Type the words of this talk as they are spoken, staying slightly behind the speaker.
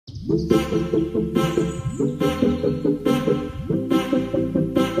Hi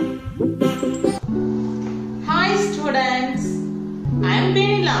students, I am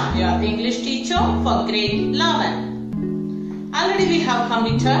Benila, your English teacher for grade 11. Already we have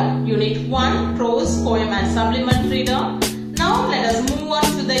completed Unit 1, Prose, Poem and Supplement Reader. Now let us move on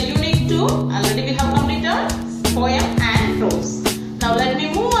to the Unit 2. Already we have completed Poem and Prose. Now let me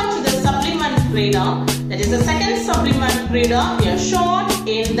move on to the Supplement Reader. That is the second Supplement Reader. We are Shot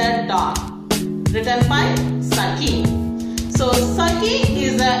in the Dark, written by Saki. So Saki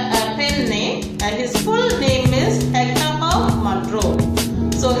is a pen name and his full name is Hector Munro.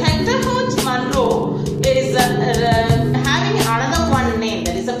 So Hector Munro is having another one name,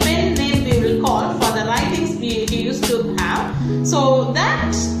 that is a pen name we will call for the writings he used to have. So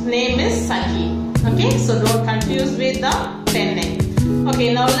that name is Saki. Okay, so don't confuse with the pen name.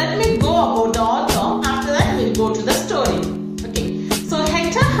 Okay, now let me go about the author. After that we'll go to the story. Okay, so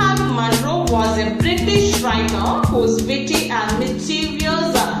Hector Munro was a British writer whose witty and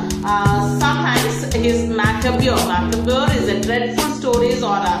mischievous, sometimes his macabre is a dreadful stories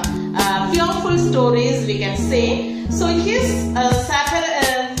or fearful stories we can say. So his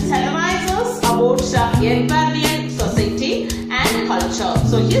satirizes about Edwardian society and culture.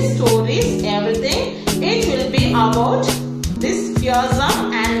 So his stories, everything, it will be about this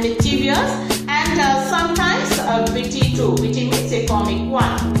fearsome and mischievous and sometimes witty too. Witty means a comic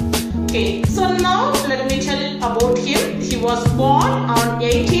one. Okay, so now let me tell you about him. He was born on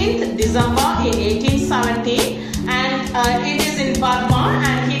 18th December in 1870 and it is in Burma,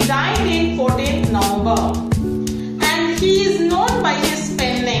 and he died in 14th November. And he is known by his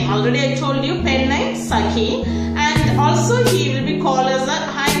pen name. Already I told you pen name Saki, and also he will be called as a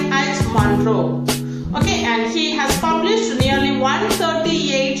H. Munro. Okay, and he has published nearly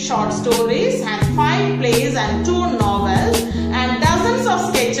 138 short stories and 5 plays and 2 novels and dozens of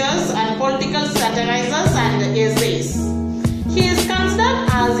sketches and political satirizers and essays. He is considered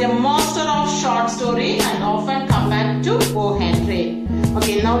as a master of short story and often compared to O. Henry.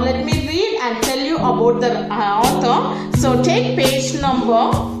 Okay, now let me read and tell you about the author. So take page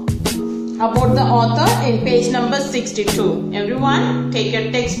number about the author in page number 62. Everyone take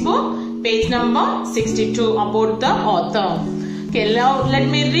your textbook, page number 62 about the author. Okay, now let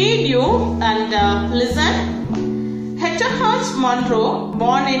me read you and listen. Hector Munro,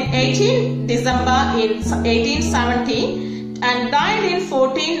 born in 18 December in 1870 and died in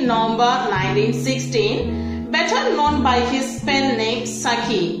 14 November 1916, better known by his pen name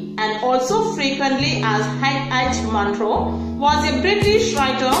Saki and also frequently as H. Munro, was a British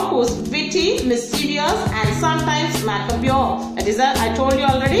writer whose witty, mischievous and sometimes macabre, that is I told you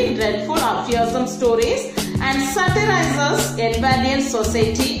already, dreadful or fearsome stories, and satirizes Edwardian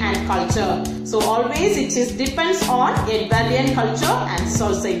society and culture. So always it depends on Edwardian culture and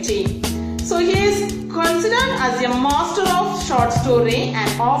society. So he is considered as a master of short story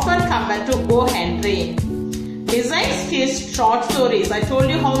and often compared to O. Henry. Besides his short stories, I told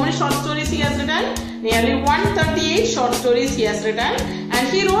you how many short stories he has written? Nearly 138 short stories he has written, and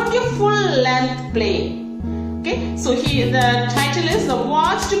he wrote a full-length play. Okay, so the title is The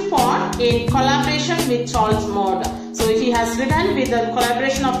Watched Pot in collaboration with Charles Maud. So he has written with the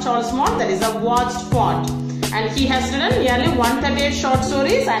collaboration of Charles Maud, that is The Watched Pot. And he has written nearly 138 short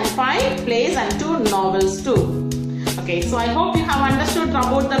stories and 5 plays and 2 novels too. Okay, so I hope you have understood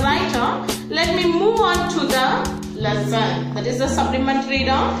about the writer. Let me move on to the lesson. That is the supplement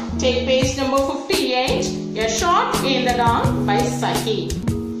reader. Take page number 58. A Shot in the Dark by Saki.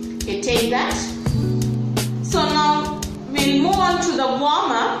 Okay, take that. So now we'll move on to the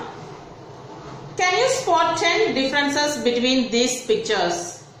warm-up. Can you spot 10 differences between these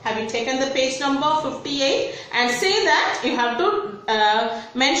pictures? Have you taken the page number 58 and say that you have to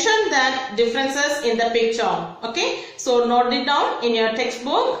mention that differences in the picture. Okay, so note it down in your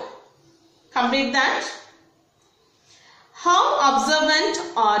textbook. Complete that. How observant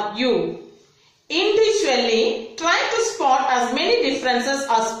are you? Individually, try to spot as many differences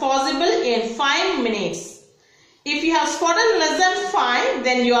as possible in 5 minutes. If you have spotted less than 5,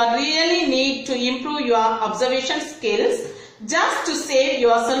 then you really need to improve your observation skills just to save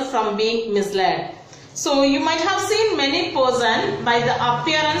yourself from being misled. So you might have seen many persons by the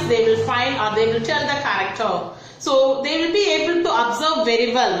appearance they will find or they will tell the character. So they will be able to observe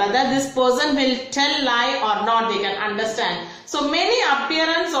very well whether this person will tell lie or not, they can understand. So many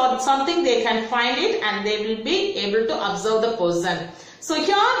appearance or something they can find it and they will be able to observe the person. So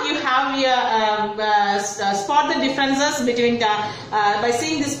here you have your spot the differences between by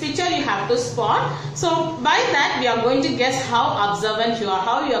seeing this picture you have to spot. So by that we are going to guess how observant you are,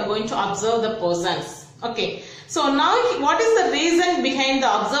 how you are going to observe the persons. Okay, so now what is the reason behind the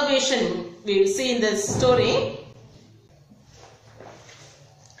observation we will see in this story.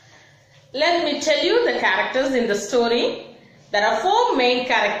 Let me tell you the characters in the story. There are 4 main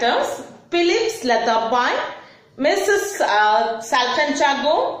characters: Philip Slaughterby, Mrs.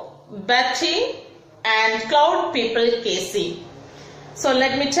 Saltanchago, Betty, and Cloud People Casey. So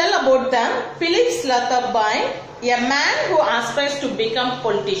let me tell about them. Philip Slaughterby, a man who aspires to become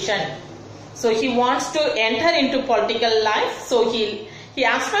politician. So he wants to enter into political life. So he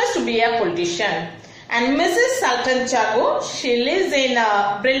aspires to be a politician. And Mrs. Saltanchago, she lives in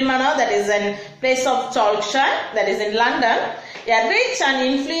Brilmana, that is in place of Chalkshire, that is in London, a rich and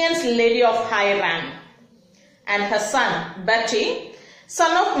influenced lady of high rank. And her son, Betty,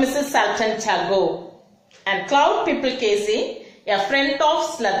 son of Mrs. Saltanchago. And Cloud People Casey, a friend of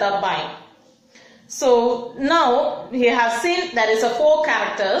Slaughterby. So now we have seen there is a 4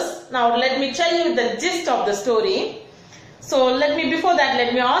 characters. Now let me tell you the gist of the story. So before that,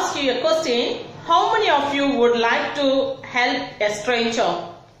 let me ask you a question. How many of you would like to help a stranger,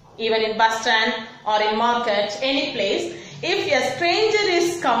 even in bus stand or in market, any place? If a stranger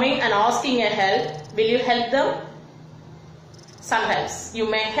is coming and asking a help, will you help them? Sometimes you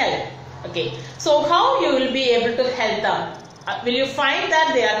may help. Okay. So how you will be able to help them? Will you find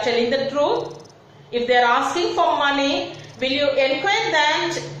that they are telling the truth? If they are asking for money, will you inquire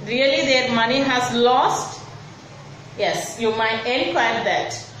that really their money has lost? Yes, you might inquire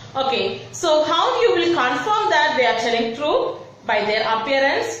that. Okay, so how you will confirm that they are telling truth? By their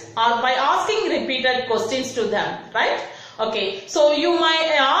appearance or by asking repeated questions to them, right? Okay, so you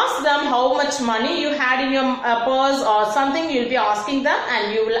might ask them how much money you had in your purse or something. You will be asking them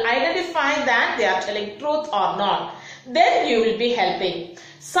and you will identify that they are telling truth or not. Then you will be helping.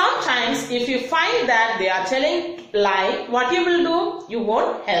 Sometimes if you find that they are telling lie, what you will do? You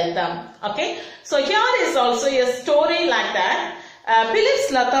won't help them. Okay, so here is also a story like that. Philip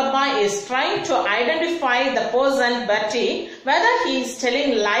Slaughterby is trying to identify the person Betty, whether he is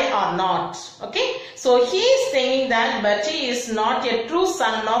telling lie or not. Okay, so he is saying that Betty is not a true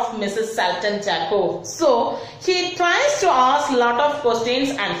son of Mrs. Saltanchago. So he tries to ask a lot of questions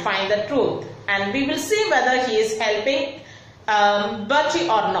and find the truth, and we will see whether he is helping Betty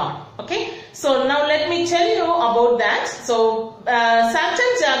or not. Okay, so now let me tell you about that. So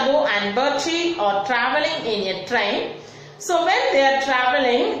Saltanchago and Betty are traveling in a train. So when they are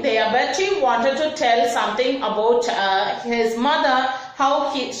traveling, Betty wanted to tell something about his mother,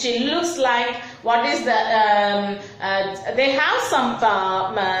 how she looks like, what is the, they have some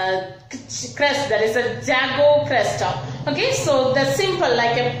crest, there is a jago crest. Okay, so the simple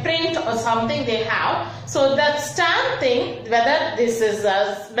like a print or something they have. So that stamp thing, whether this is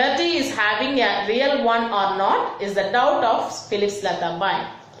Betty is having a real one or not, is the doubt of Philip Slaughterby.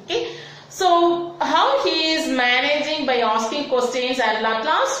 Okay. So how he is managing by asking questions, and at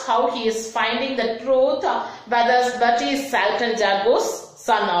last how he is finding the truth whether Betty is Saltanchago's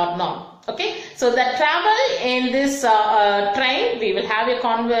son or not. Okay, so the travel in this train, we will have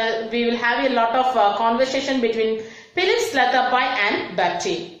a lot of conversation between Philip Slaughterby and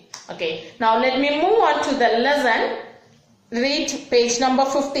Betty. Okay, now let me move on to the lesson. Read page number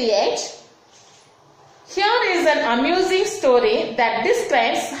 58. Here is an amusing story that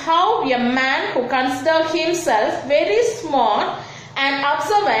describes how a man who considers himself very smart and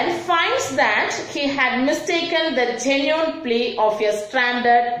observant finds that he had mistaken the genuine plea of a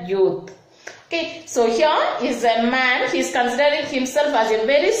stranded youth. Okay, so here is a man, he is considering himself as a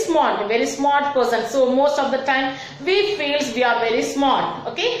very smart person. So most of the time we feel we are very smart.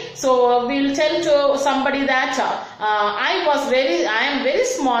 Okay, so we will tell to somebody that I am very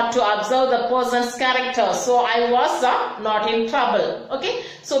smart to observe the person's character, so I was not in trouble. Okay,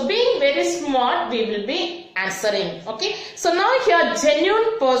 so being very smart, we will be answering. Okay, so now here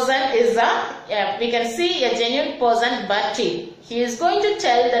genuine person is we can see a genuine person, Betty. He is going to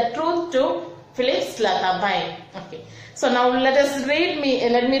tell the truth to Philip Slaughterby. Okay, so now let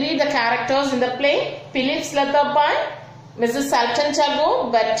me read the characters in the play. Philip Slaughterby, Mrs.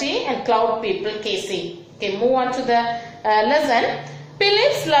 Saltanchago, Betty, and Cloud People Casey. Okay, move on to the lesson.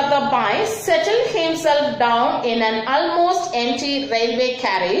 Philip Slaughterby settled himself down in an almost empty railway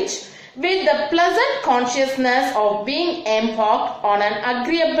carriage with the pleasant consciousness of being embarked on an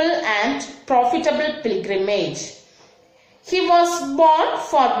agreeable and profitable pilgrimage. He was born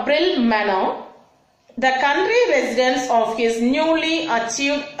for Brill Manor, the country residence of his newly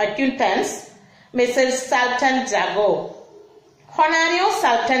achieved acquaintance, Mrs. Saltanchago. Honorio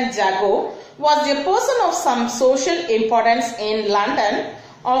Saltanchago was a person of some social importance in London,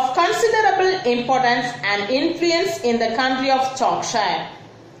 of considerable importance and influence in the country of Chalkshire.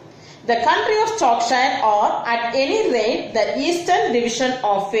 The country of Yorkshire, or at any rate the eastern division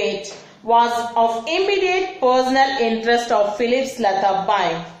of it, was of immediate personal interest of Philip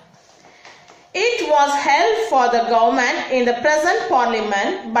S.R.2.A. It was held for the government in the present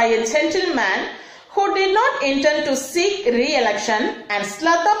parliament by a gentleman who did not intend to seek re-election, and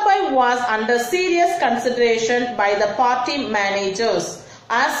S.R.2.A. was under serious consideration by the party managers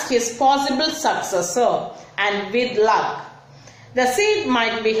as his possible successor, and with luck the seat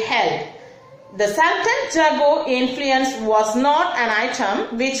might be held. The Sultan Jago influence was not an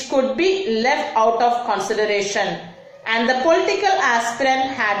item which could be left out of consideration, and the political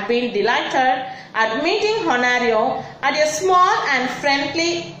aspirant had been delighted at meeting Honorio at a small and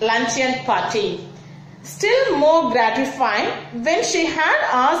friendly luncheon party. Still more gratified when she had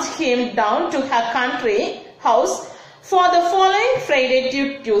asked him down to her country house for the following Friday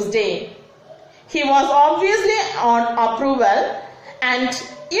to Tuesday. He was obviously on approval, and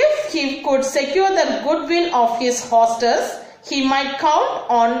if he could secure the goodwill of his hostess, he might count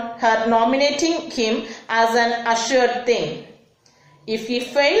on her nominating him as an assured thing. If he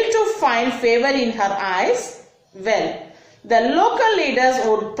failed to find favor in her eyes, well, the local leaders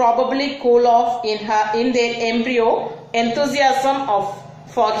would probably cool off in their embryo enthusiasm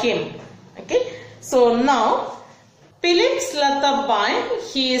for him. Okay, so now Philip S.R.2.A.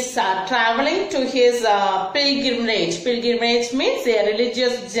 he is traveling to his pilgrimage. Pilgrimage means a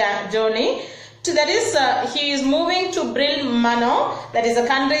religious journey. That is, he is moving to Bethlahem, that is a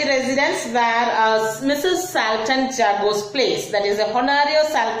country residence where Mrs. Sultan Jago's place. That is a Honorio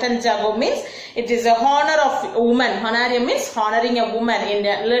Sultan Jago means it is a honor of woman. Honorio means honoring a woman in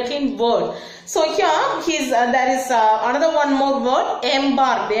the Latin word. So here there is another one more word,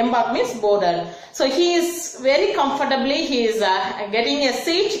 embarked. Embarked means boarded. So he is very comfortably, he is getting a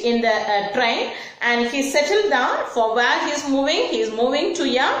seat in the train, and he settled down for where he is moving. He is moving to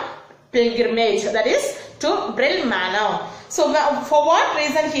a pilgrimage, that is to Bethlahem. So for what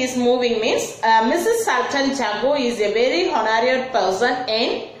reason he is moving means Mrs. Sultan Jago is a very honored person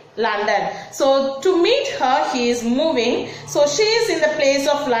in London. So to meet her he is moving. So she is in the place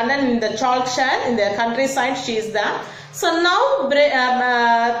of London in the Yorkshire, in the countryside she is there. So now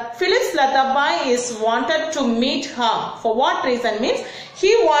Philip S.R.2.A. is wanted to meet her. For what reason means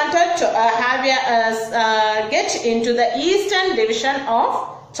he wanted to get into the eastern division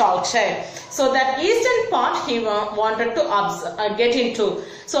of Yorkshire. So that eastern part he wanted to get into.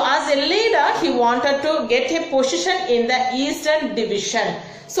 So as a leader he wanted to get a position in the eastern division.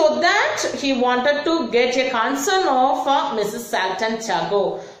 So that he wanted to get a concern of Mrs. Sultan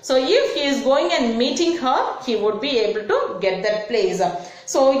Jago. So if he is going and meeting her, he would be able to get that place.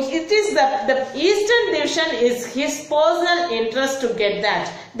 So it is the eastern division is his personal interest to get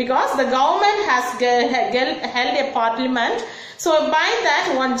that, because the government has held a parliament. So by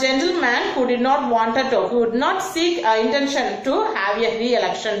that, one gentleman who did not who would not seek intention to have a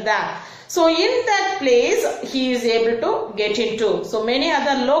re-election there. So in that place he is able to get into. So many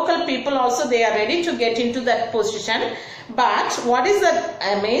other local people also, they are ready to get into that position. But what is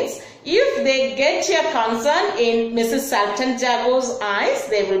that means? If they get a concern in Mrs. Sultan Jago's eyes,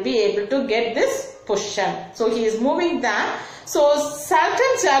 they will be able to get this position. So he is moving there. So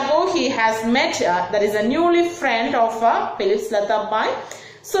Sultan Jago, he has met, that is a newly friend of Philip S.R.2.A.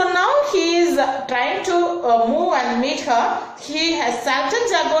 So now he is trying to move and meet her. Sultan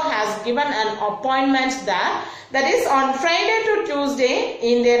Jago has given an appointment there. That is on Friday to Tuesday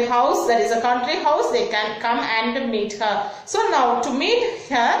in their house, that is a country house, they can come and meet her. So now to meet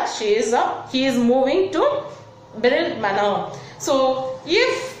her, he is moving to Bethlahem. So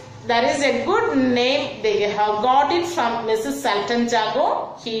if there is a good name, they have got it from Mrs. Sultan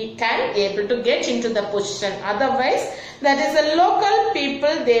Jago, he can be able to get into the position. Otherwise, that is the local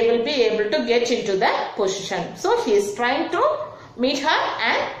people, they will be able to get into the position. So he is trying to meet her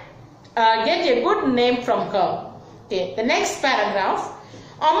and get a good name from her. Okay, the next paragraph.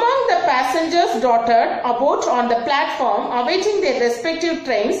 Among the passengers dotted about on the platform awaiting their respective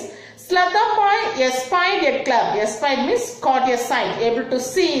trains, S.R.2.A. espied a club. Espied means caught a sight, able to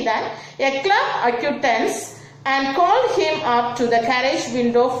see that a club acquaintance, and called him up to the carriage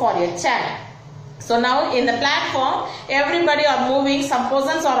window for a chat. So now in the platform, everybody are moving. Some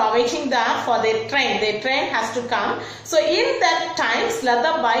persons are awaiting there for their train. Their train has to come. So in that time,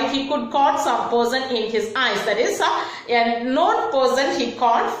 S.R.2.A. he could caught some person in his eyes. That is a known person he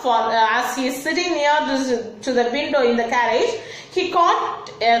caught for as he is sitting near to the window in the carriage. He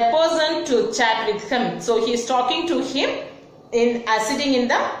caught a person to chat with him. So he is talking to him in sitting in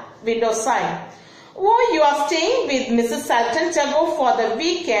the window side. Oh, you are staying with Mrs. Sultan Jago for the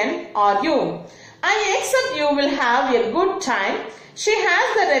weekend, are you? I accept you will have a good time. She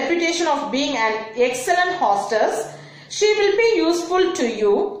has the reputation of being an excellent hostess. She will be useful to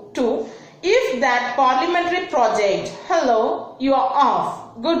you too. If that parliamentary project, hello, you are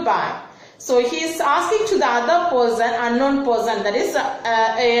off. Goodbye. So he is asking to the other person, unknown person, that is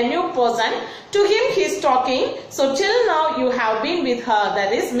a new person. To him he is talking. So till now you have been with her,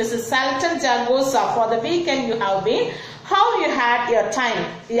 that is Mrs. Salton Jagosa. For the weekend you have been. How you had your time?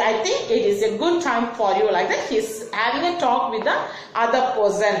 I think it is a good time for you. Like that, he's having a talk with the other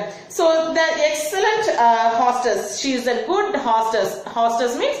person. So the excellent hostess, she is a good hostess.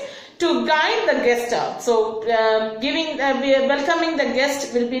 Hostess means to guide the guest. So welcoming the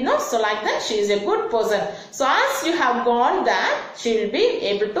guest will be no. So like that, she is a good person. So as you have gone there, she will be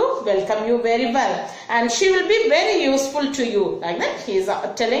able to welcome you very well, and she will be very useful to you. Like that, he is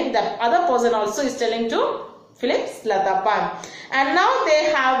telling. The other person also is telling to Philip Slotherby. And now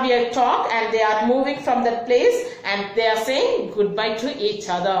they have a talk and they are moving from the place and they are saying goodbye to each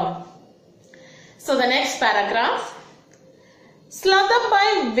other. So the next paragraph.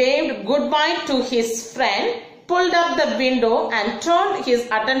 Slotherby waved goodbye to his friend, pulled up the window and turned his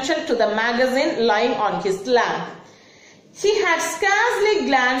attention to the magazine lying on his lap. He had scarcely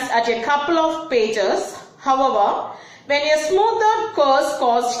glanced at a couple of pages, however, when a smothered curse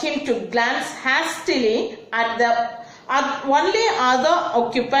caused him to glance hastily at the only other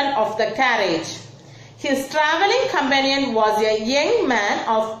occupant of the carriage. His travelling companion was a young man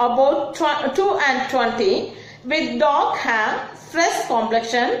of about 22, with dark hair, fresh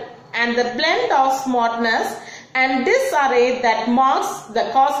complexion, and the blend of smartness and disarray that marks the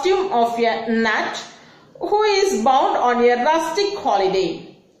costume of a nut who is bound on a rustic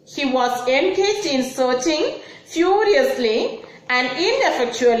holiday. He was engaged in searching furiously and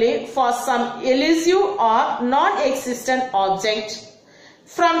ineffectually for some elusive or non-existent object.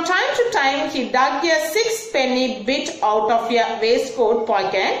 From time to time he dug a sixpenny bit out of a waistcoat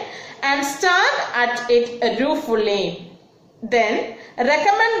pocket and stared at it ruefully. Then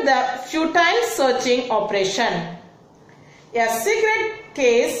recommend the futile searching operation. A cigarette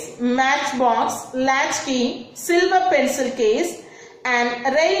case, matchbox, latchkey, silver pencil case, and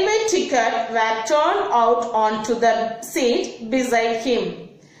railway ticket were turned out onto the seat beside him.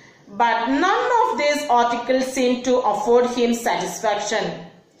 But none of these articles seemed to afford him satisfaction.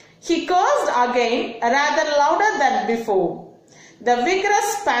 He cursed again, rather louder than before. The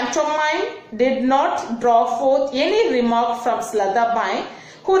vigorous pantomime did not draw forth any remark from Slotherby,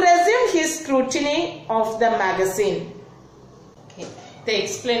 who resumed his scrutiny of the magazine. Okay. The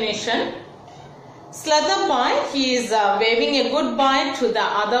explanation. Slotherby, he is waving a goodbye to the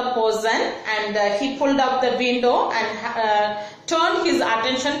other person, and he pulled up the window and turned his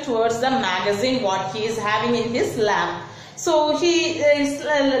attention towards the magazine what he is having in his lap. So he has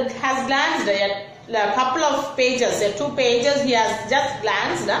glanced at a couple of pages, 2 pages he has just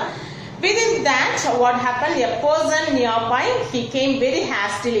glanced. Within that, what happened, a person nearby, he came very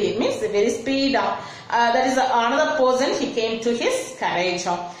hastily, means very speed. That is another person, he came to his carriage.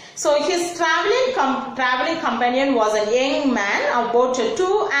 So his traveling companion was a young man about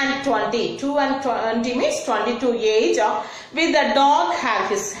 22. 22 means 22 age, with a dark hair.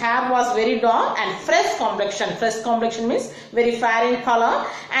 His hair was very dark and fresh complexion. Fresh complexion means very fair in color,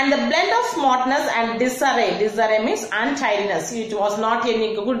 and the blend of smartness and disarray. Disarray means untidiness. It was not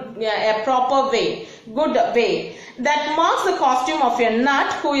any good, a proper way, good way. That marks the costume of a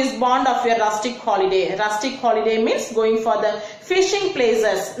nut who is born of a rustic holiday. Rustic holiday means going for the fishing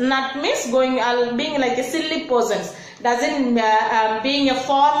places. Nut means going, being like a silly person. Doesn't being a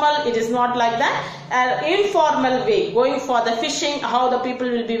formal, it is not like that. Informal way, going for the fishing, how the people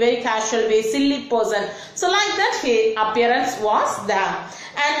will be very casual way, silly person. So like that his appearance was there.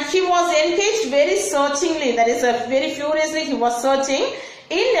 And he was engaged very searchingly, that is very furiously he was searching.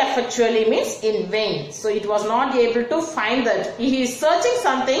 Ineffectually means in vain. So it was not able to find that. He is searching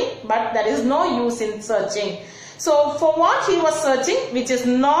something, but there is no use in searching. So for what he was searching, which is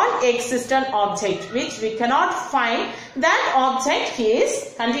non-existent object, which we cannot find, that object he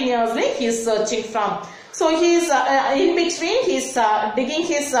is continuously searching from. So he is in between, he is digging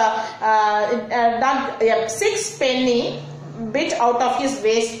his dug a sixpenny bit out of his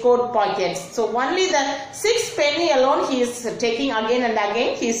waistcoat pockets. So only the sixpenny alone he is taking again and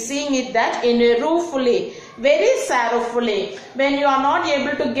again. He is seeing it that in a ruefully, very sorrowfully. When you are not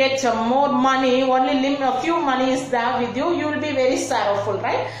able to get more money, only a few money is there with you, you will be very sorrowful,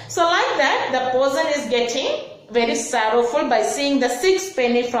 right? So like that, the person is getting very sorrowful by seeing the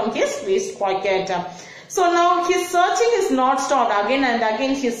sixpenny from his waist pocket. So now his searching is not stopped. Again and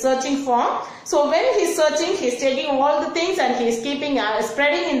again he is searching for. So when he is searching, he is taking all the things and he is keeping,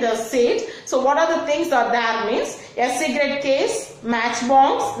 spreading in the seat. So what are the things are there means? A cigarette case,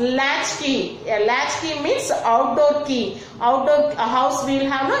 matchbox, latchkey. A latchkey means outdoor key. Outdoor house we will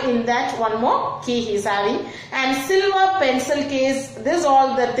have, no, in that one more key he is having. And silver pencil case. This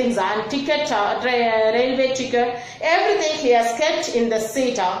all the things, and ticket, railway ticket, everything he has kept in the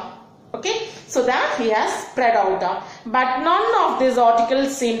seat. Okay, so that he has spread out. But none of these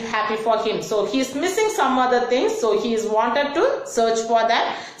articles seemed happy for him. So he is missing some other things. So he is wanted to search for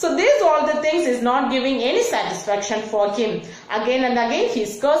that. So these all the things is not giving any satisfaction for him. Again and again he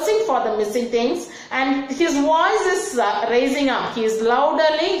is cursing for the missing things. And his voice is raising up. He is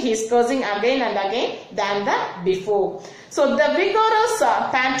louderly, he is cursing again and again than the before. So the vigorous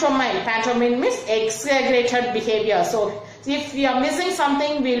pantomime. Pantomime means exaggerated behavior. So if we are missing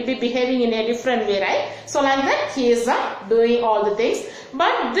something, we will be behaving in a different way, right? So like that he is doing all the things.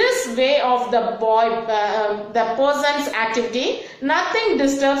 But this way of the boy, the person's activity, nothing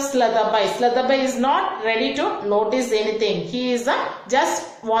disturbs Slutherby. Slutherby is not ready to notice anything. He is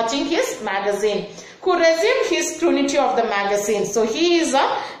just watching his magazine. Who resumed his scrutiny of the magazine. So he is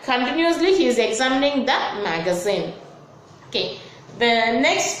continuously he is examining the magazine. Okay. The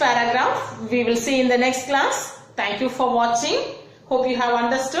next paragraph we will see in the next class. Thank you for watching. Hope you have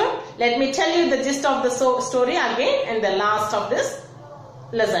understood. Let me tell you the gist of the story again in the last of this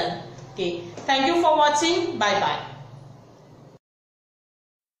lesson. Okay. Thank you for watching. Bye bye.